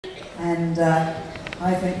and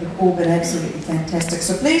I think they've all been absolutely fantastic.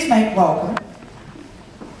 So please make welcome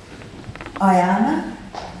Ayana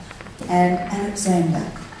and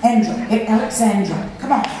Alexandra. Alexandra,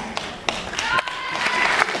 come on.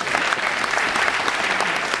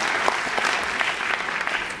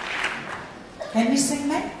 Can you sing,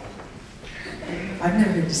 mate? I've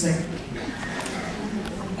never heard you sing.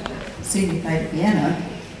 Seen you play the piano.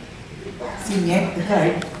 Seen you act the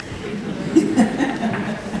code.